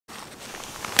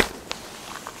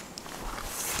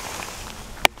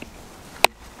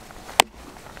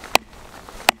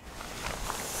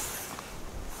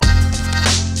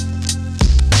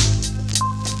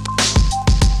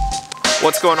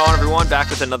going on, everyone? Back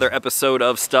with another episode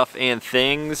of Stuff and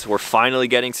Things. We're finally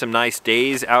getting some nice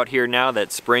days out here now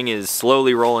that spring is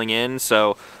slowly rolling in,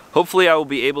 so hopefully I will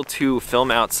be able to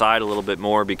film outside a little bit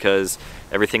more because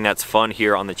everything that's fun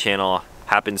here on the channel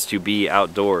happens to be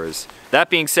outdoors. That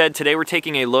being said, today we're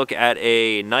taking a look at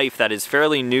a knife that is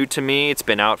fairly new to me. It's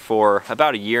been out for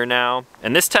about a year now,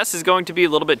 and this test is going to be a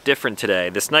little bit different today.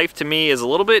 This knife to me is a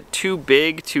little bit too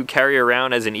big to carry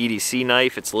around as an EDC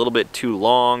knife. It's a little bit too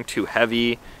long, too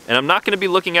heavy, and I'm not going to be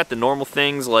looking at the normal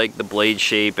things like the blade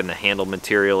shape and the handle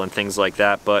material and things like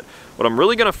that, but what I'm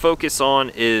really going to focus on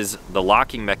is the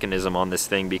locking mechanism on this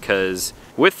thing, because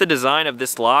with the design of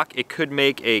this lock, it could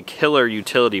make a killer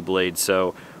utility blade.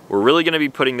 So we're really going to be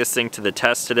putting this thing to the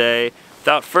test today.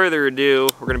 Without further ado,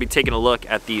 we're going to be taking a look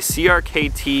at the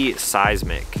CRKT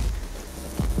Seismic.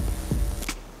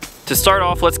 To start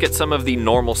off, let's get some of the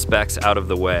normal specs out of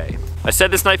the way. I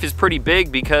said this knife is pretty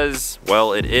big because,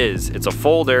 well, it is. It's a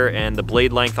folder and the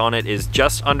blade length on it is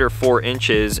just under 4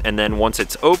 inches, and then once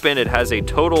it's open, it has a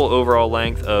total overall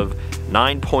length of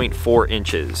 9.4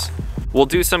 inches. We'll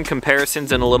do some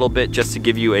comparisons in a little bit just to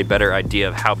give you a better idea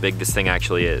of how big this thing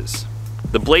actually is.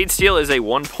 The blade steel is a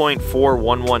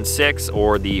 1.4116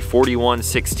 or the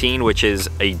 4116, which is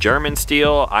a German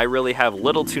steel. I really have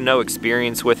little to no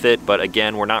experience with it, but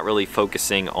again, we're not really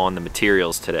focusing on the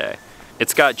materials today.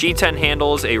 It's got G10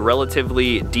 handles, a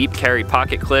relatively deep carry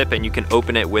pocket clip, and you can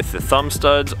open it with the thumb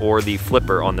studs or the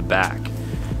flipper on the back.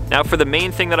 Now for the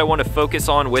main thing that I want to focus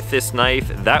on with this knife,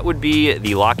 that would be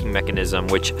the locking mechanism,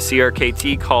 which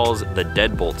CRKT calls the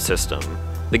Deadbolt system.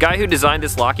 The guy who designed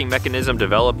this locking mechanism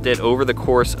developed it over the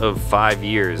course of 5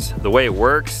 years. The way it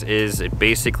works is it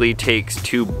basically takes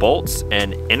 2 bolts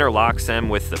and interlocks them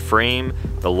with the frame,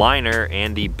 the liner,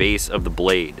 and the base of the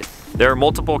blade. There are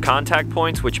multiple contact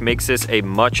points, which makes this a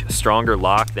much stronger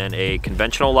lock than a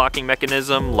conventional locking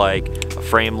mechanism like a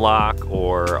frame lock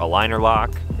or a liner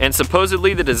lock. And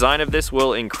supposedly the design of this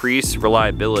will increase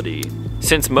reliability.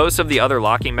 Since most of the other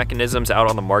locking mechanisms out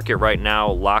on the market right now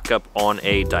lock up on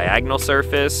a diagonal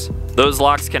surface, those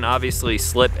locks can obviously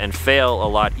slip and fail a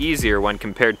lot easier when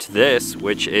compared to this,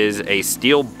 which is a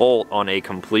steel bolt on a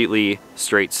completely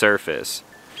straight surface.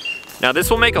 Now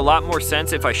this will make a lot more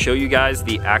sense if I show you guys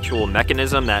the actual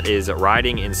mechanism that is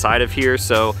riding inside of here,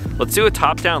 so let's do a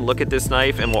top-down look at this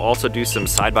knife, and we'll also do some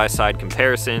side-by-side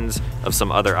comparisons of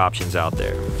some other options out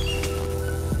there.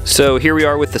 So here we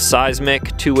are with the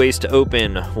Seismic, 2 ways to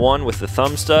open. One with the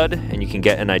thumb stud, and you can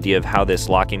get an idea of how this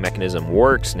locking mechanism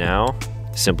works now.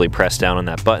 Simply press down on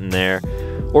that button there.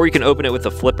 Or you can open it with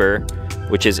the flipper,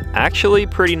 which is actually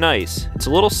pretty nice. It's a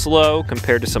little slow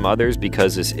compared to some others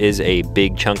because this is a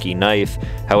big chunky knife.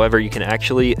 However, you can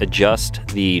actually adjust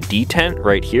the detent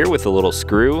right here with a little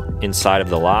screw inside of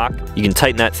the lock. You can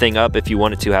tighten that thing up if you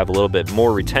want it to have a little bit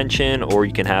more retention, or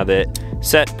you can have it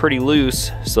set pretty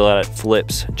loose so that it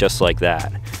flips just like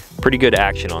that. Pretty good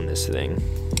action on this thing.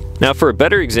 Now for a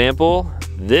better example,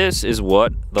 this is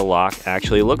what the lock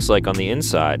actually looks like on the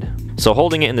inside. So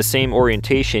holding it in the same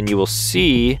orientation, you will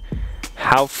see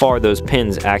how far those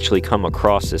pins actually come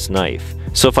across this knife.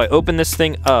 So if I open this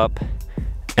thing up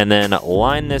and then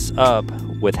line this up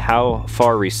with how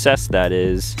far recessed that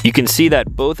is, you can see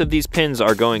that both of these pins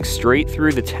are going straight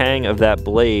through the tang of that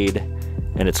blade,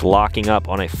 and it's locking up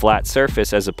on a flat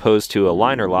surface as opposed to a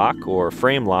liner lock or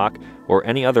frame lock or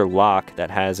any other lock that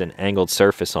has an angled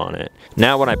surface on it.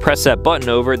 Now when I press that button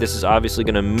over, this is obviously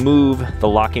going to move the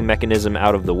locking mechanism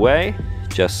out of the way,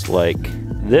 just like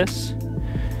this.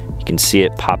 You can see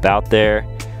it pop out there,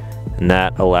 and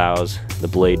that allows the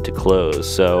blade to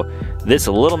close. So this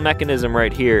little mechanism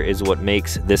right here is what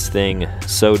makes this thing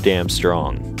so damn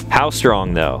strong. How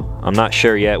strong though? I'm not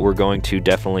sure yet. We're going to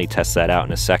definitely test that out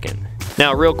in a second.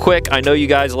 Now real quick, I know you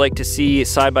guys like to see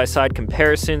side-by-side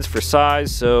comparisons for size,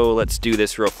 so let's do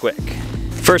this real quick.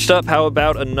 First up, how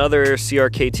about another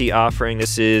CRKT offering?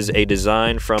 This is a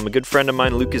design from a good friend of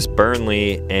mine, Lucas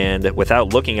Burnley, and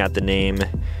without looking at the name,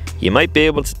 you might be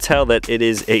able to tell that it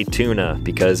is a tuna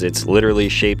because it's literally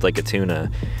shaped like a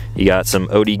tuna. You got some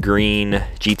OD green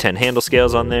G10 handle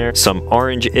scales on there, some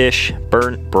orange-ish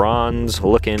burnt bronze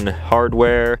looking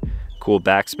hardware, cool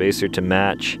backspacer to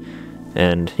match,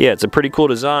 and yeah, it's a pretty cool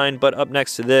design. But up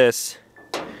next to this,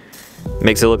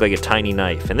 makes it look like a tiny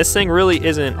knife, and this thing really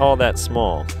isn't all that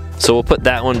small. So we'll put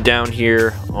that one down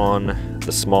here on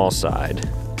the small side.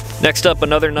 Next up,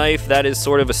 another knife that is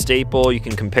sort of a staple. You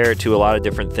can compare it to a lot of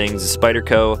different things. The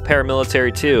Spyderco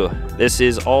Paramilitary 2. This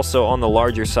is also on the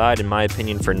larger side, in my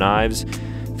opinion, for knives.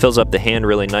 Fills up the hand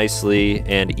really nicely,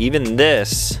 and even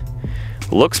this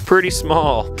looks pretty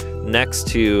small next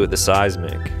to the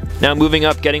Seismic. Now moving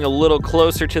up, getting a little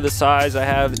closer to the size, I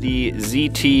have the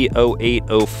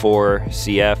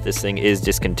ZT0804CF. This thing is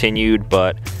discontinued,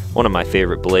 but one of my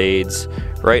favorite blades.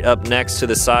 Right up next to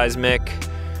the Seismic.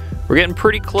 We're getting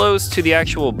pretty close to the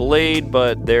actual blade,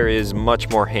 but there is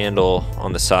much more handle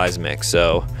on the Seismic,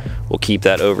 so we'll keep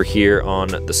that over here on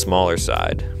the smaller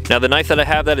side. Now the knife that I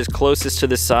have that is closest to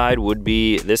the side would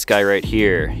be this guy right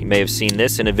here. You may have seen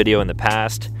this in a video in the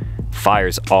past.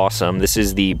 Fires awesome. This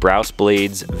is the Browse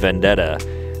Blades Vendetta.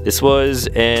 This was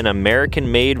an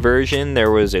American-made version.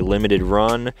 There was a limited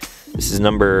run. This is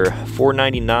number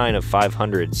 499 of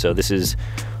 500, so this is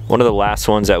one of the last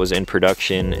ones that was in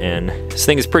production, and this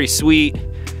thing is pretty sweet.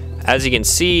 As you can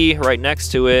see right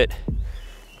next to it,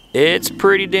 it's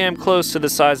pretty damn close to the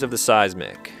size of the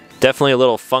Seismic. Definitely a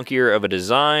little funkier of a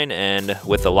design, and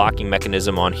with the locking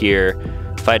mechanism on here,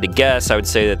 if I had to guess, I would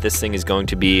say that this thing is going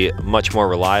to be much more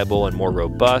reliable and more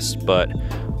robust, but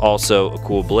also a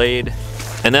cool blade.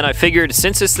 And then I figured,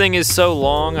 since this thing is so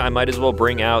long, I might as well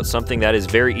bring out something that is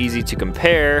very easy to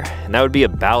compare, and that would be a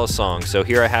balisong. So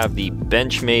here I have the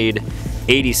Benchmade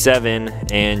 87,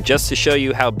 and just to show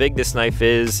you how big this knife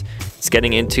is, it's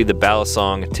getting into the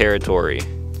balisong territory.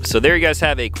 So there you guys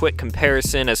have a quick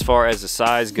comparison as far as the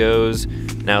size goes.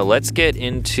 Now let's get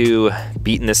into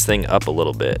beating this thing up a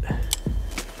little bit.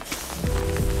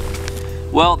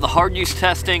 Well, the hard use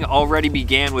testing already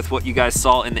began with what you guys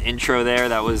saw in the intro there.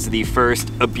 That was the first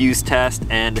abuse test,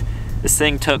 and this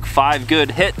thing took 5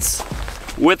 good hits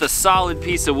with a solid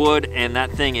piece of wood, and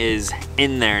that thing is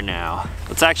in there now.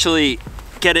 Let's actually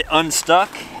get it unstuck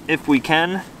if we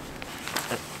can.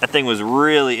 That thing was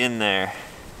really in there.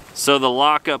 So the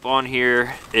lockup on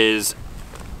here is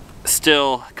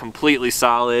still completely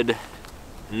solid.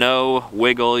 No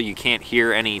wiggle, you can't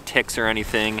hear any ticks or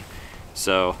anything.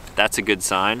 So that's a good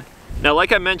sign. Now,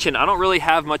 like I mentioned, I don't really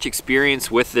have much experience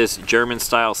with this German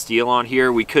style steel on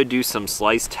here. We could do some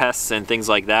slice tests and things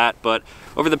like that, but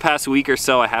over the past week or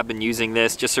so I have been using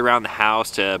this just around the house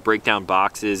to break down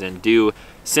boxes and do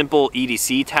simple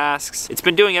EDC tasks. It's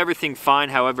been doing everything fine,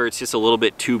 however it's just a little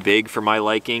bit too big for my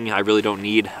liking. I really don't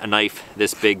need a knife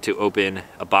this big to open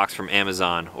a box from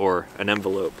Amazon or an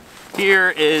envelope.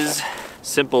 Here is a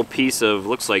simple piece of,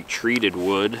 looks like treated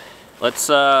wood.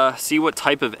 Let's see what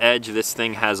type of edge this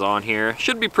thing has on here.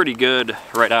 Should be pretty good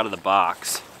right out of the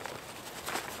box.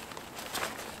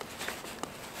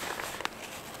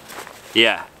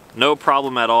 Yeah, no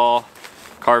problem at all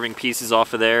carving pieces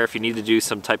off of there. If you need to do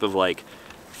some type of like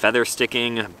feather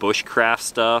sticking, bushcraft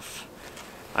stuff,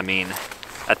 I mean,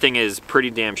 that thing is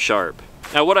pretty damn sharp.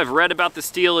 Now what I've read about the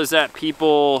steel is that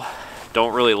people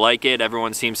don't really like it.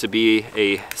 Everyone seems to be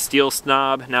a steel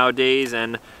snob nowadays,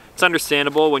 and it's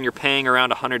understandable. When you're paying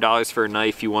around $100 for a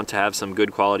knife, you want to have some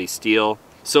good quality steel.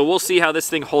 So we'll see how this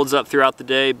thing holds up throughout the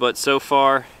day, but so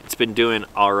far it's been doing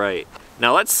all right.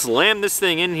 Now let's slam this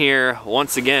thing in here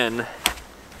once again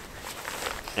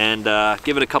and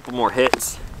give it a couple more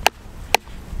hits.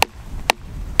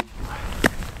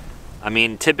 I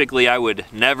mean, typically I would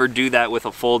never do that with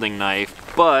a folding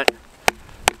knife, but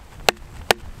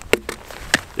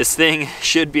this thing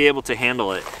should be able to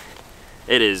handle it.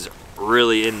 It is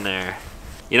really in there.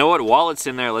 You know what, while it's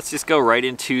in there, let's just go right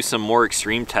into some more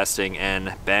extreme testing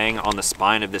and bang on the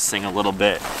spine of this thing a little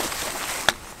bit.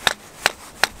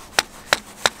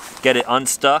 Get it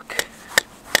unstuck.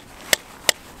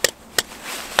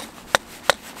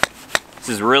 This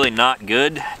is really not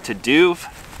good to do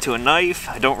to a knife.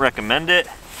 I don't recommend it.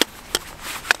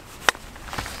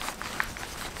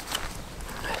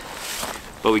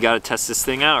 But we gotta test this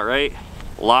thing out, right?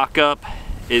 Lockup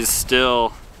is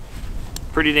still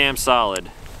pretty damn solid.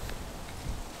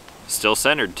 Still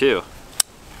centered too.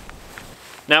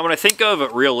 Now when I think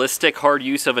of realistic hard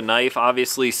use of a knife,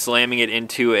 obviously slamming it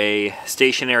into a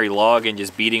stationary log and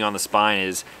just beating on the spine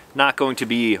is not going to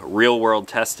be real world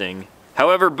testing.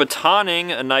 However,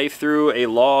 batoning a knife through a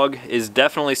log is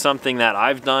definitely something that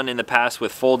I've done in the past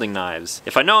with folding knives.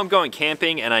 If I know I'm going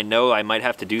camping and I know I might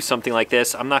have to do something like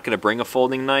this, I'm not going to bring a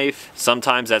folding knife.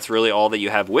 Sometimes that's really all that you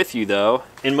have with you though.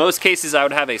 In most cases I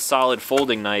would have a solid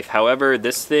folding knife. However,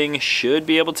 this thing should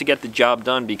be able to get the job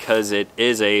done because it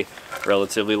is a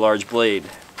relatively large blade.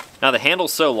 Now the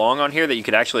handle's so long on here that you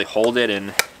could actually hold it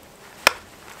and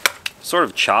sort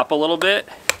of chop a little bit.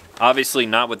 Obviously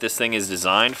not what this thing is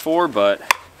designed for, but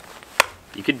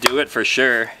you could do it for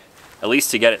sure, at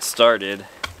least to get it started.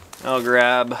 I'll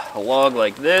grab a log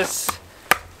like this.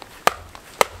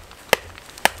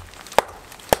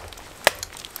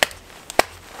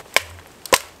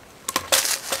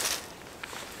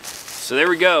 So there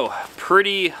we go,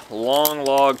 pretty long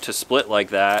log to split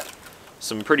like that.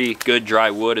 Some pretty good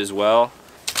dry wood as well.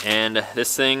 And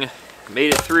this thing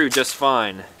made it through just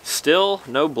fine. Still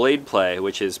no blade play,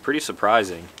 which is pretty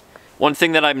surprising. One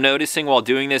thing that I'm noticing while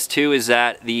doing this too is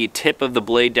that the tip of the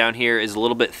blade down here is a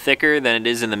little bit thicker than it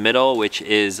is in the middle, which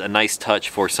is a nice touch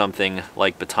for something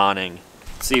like batoning.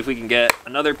 Let's see if we can get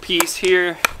another piece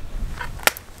here.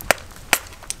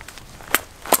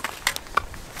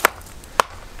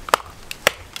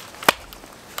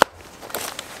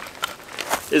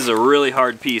 This is a really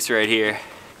hard piece right here.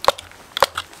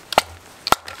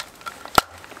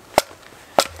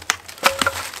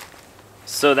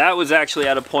 So that was actually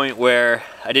at a point where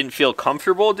I didn't feel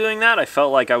comfortable doing that. I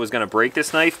felt like I was gonna break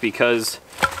this knife because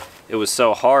it was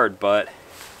so hard, but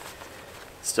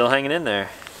still hanging in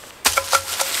there.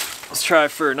 Let's try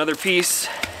for another piece.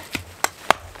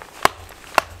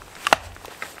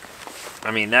 I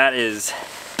mean, that is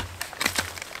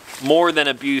more than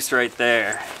abuse right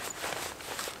there.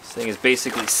 This thing is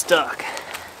basically stuck.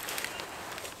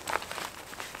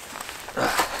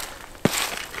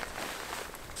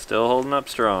 Still holding up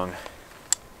strong.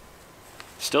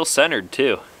 Still centered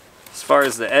too. As far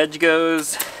as the edge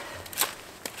goes,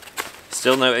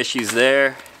 still no issues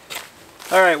there.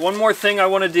 Alright, one more thing I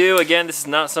want to do. Again, this is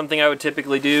not something I would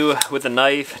typically do with a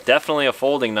knife. Definitely a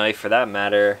folding knife for that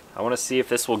matter. I want to see if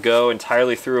this will go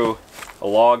entirely through a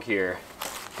log here.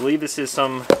 I believe this is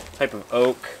some type of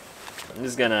oak. I'm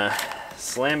just gonna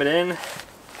slam it in.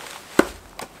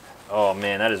 Oh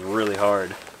man, that is really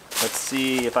hard. Let's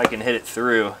see if I can hit it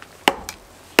through.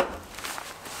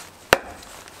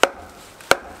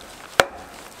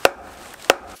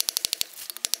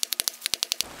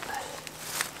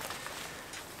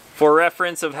 For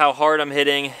reference of how hard I'm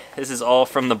hitting, this is all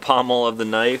from the pommel of the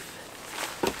knife.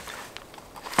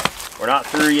 We're not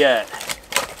through yet.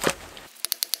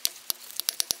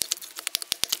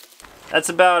 That's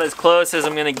about as close as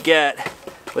I'm gonna get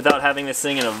without having this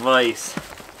thing in a vise.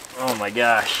 Oh my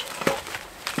gosh.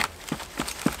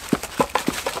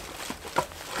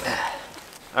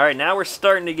 Alright, now we're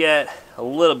starting to get a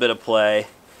little bit of play,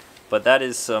 but that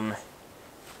is some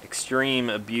extreme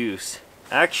abuse.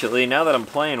 Actually, now that I'm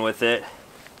playing with it,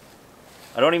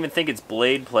 I don't even think it's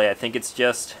blade play. I think it's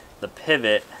just the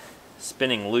pivot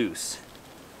spinning loose.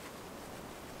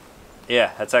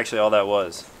 Yeah, that's actually all that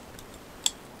was.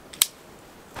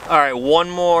 Alright, one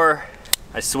more.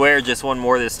 I swear just one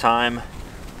more this time.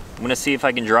 I'm gonna see if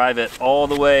I can drive it all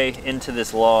the way into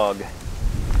this log.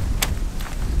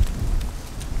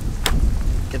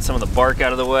 Get some of the bark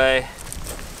out of the way.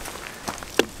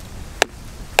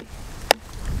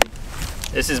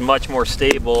 This is much more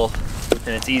stable and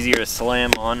it's easier to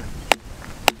slam on.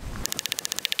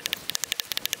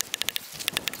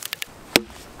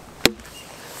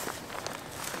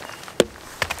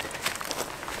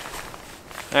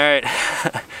 Alright,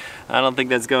 I don't think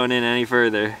that's going in any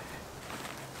further.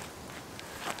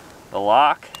 The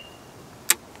lock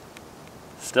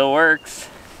still works.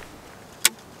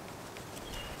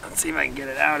 Let's see if I can get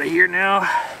it out of here now.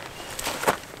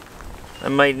 I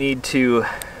might need to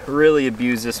really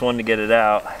abuse this one to get it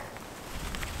out.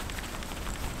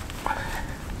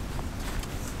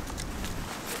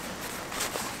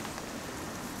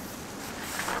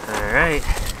 Alright.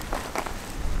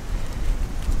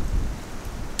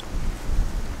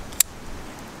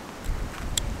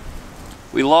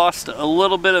 We lost a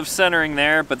little bit of centering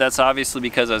there, but that's obviously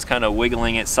because I was kind of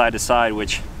wiggling it side to side,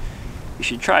 which you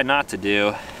should try not to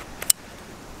do.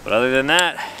 But other than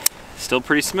that, still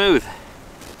pretty smooth.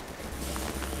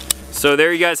 So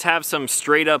there you guys have some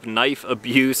straight up knife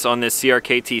abuse on this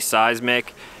CRKT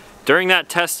Seismic. During that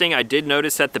testing, I did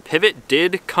notice that the pivot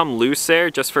did come loose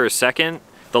there just for a second.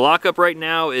 The lockup right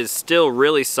now is still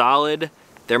really solid.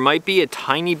 There might be a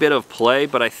tiny bit of play,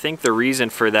 but I think the reason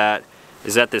for that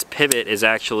is that this pivot is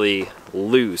actually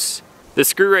loose. The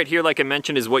screw right here, like I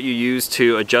mentioned, is what you use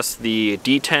to adjust the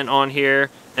detent on here.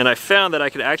 And I found that I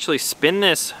could actually spin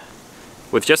this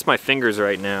with just my fingers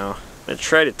right now. I'm gonna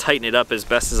try to tighten it up as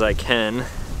best as I can.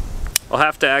 I'll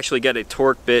have to actually get a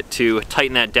torque bit to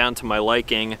tighten that down to my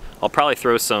liking. I'll probably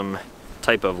throw some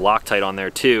type of Loctite on there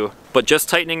too. But just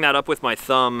tightening that up with my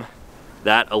thumb,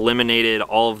 that eliminated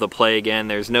all of the play again.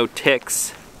 There's no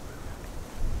ticks.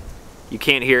 You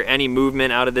can't hear any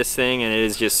movement out of this thing, and it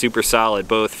is just super solid,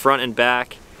 both front and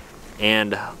back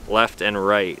and left and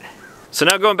right. So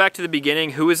now going back to the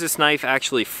beginning, who is this knife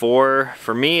actually for?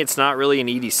 For me, it's not really an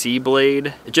EDC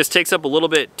blade. It just takes up a little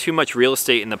bit too much real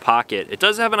estate in the pocket. It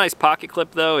does have a nice pocket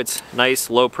clip though. It's nice,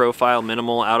 low profile,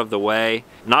 minimal, out of the way.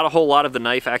 Not a whole lot of the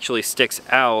knife actually sticks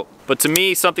out, But to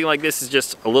me, something like this is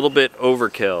just a little bit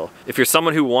overkill. If you're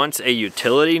someone who wants a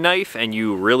utility knife and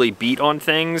you really beat on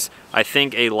things, I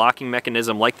think a locking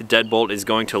mechanism like the Deadbolt is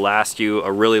going to last you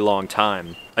a really long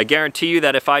time. I guarantee you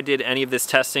that if I did any of this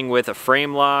testing with a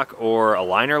frame lock or a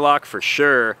liner lock, for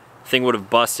sure, the thing would have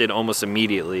busted almost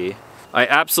immediately. I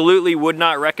absolutely would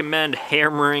not recommend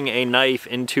hammering a knife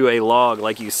into a log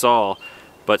like you saw.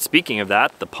 But speaking of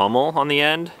that, the pommel on the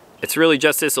end, it's really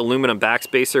just this aluminum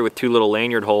backspacer with 2 little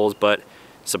lanyard holes, but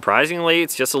surprisingly,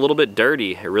 it's just a little bit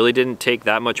dirty. It really didn't take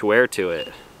that much wear to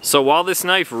it. So while this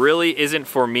knife really isn't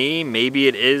for me, maybe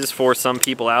it is for some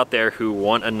people out there who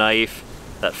want a knife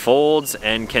that folds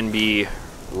and can be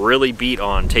really beat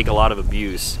on, take a lot of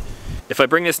abuse. If I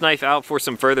bring this knife out for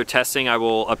some further testing, I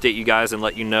will update you guys and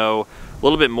let you know a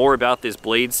little bit more about this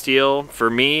blade steel. For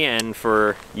me and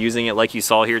for using it like you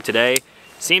saw here today,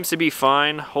 seems to be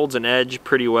fine, holds an edge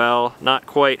pretty well, not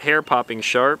quite hair popping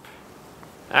sharp.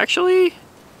 Actually,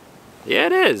 yeah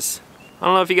it is. I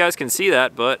don't know if you guys can see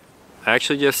that, but I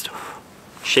actually just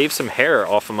shaved some hair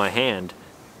off of my hand.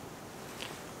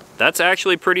 That's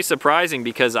actually pretty surprising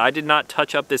because I did not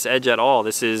touch up this edge at all.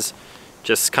 This is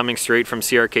just coming straight from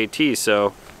CRKT,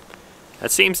 so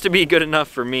that seems to be good enough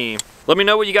for me. Let me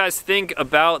know what you guys think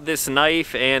about this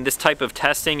knife and this type of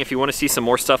testing. If you want to see some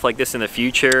more stuff like this in the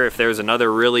future, if there's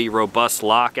another really robust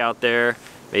lock out there,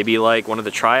 maybe like one of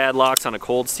the triad locks on a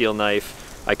cold steel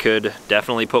knife, I could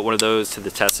definitely put one of those to the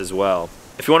test as well.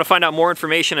 If you want to find out more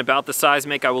information about the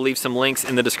Seismic, I will leave some links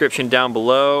in the description down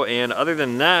below. And other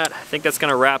than that, I think that's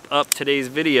going to wrap up today's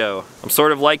video. I'm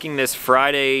sort of liking this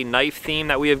Friday knife theme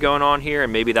that we have going on here,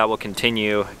 and maybe that will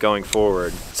continue going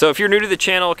forward. So if you're new to the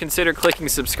channel, consider clicking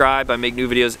subscribe. I make new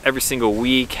videos every single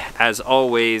week. As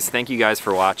always, thank you guys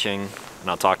for watching, and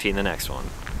I'll talk to you in the next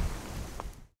one.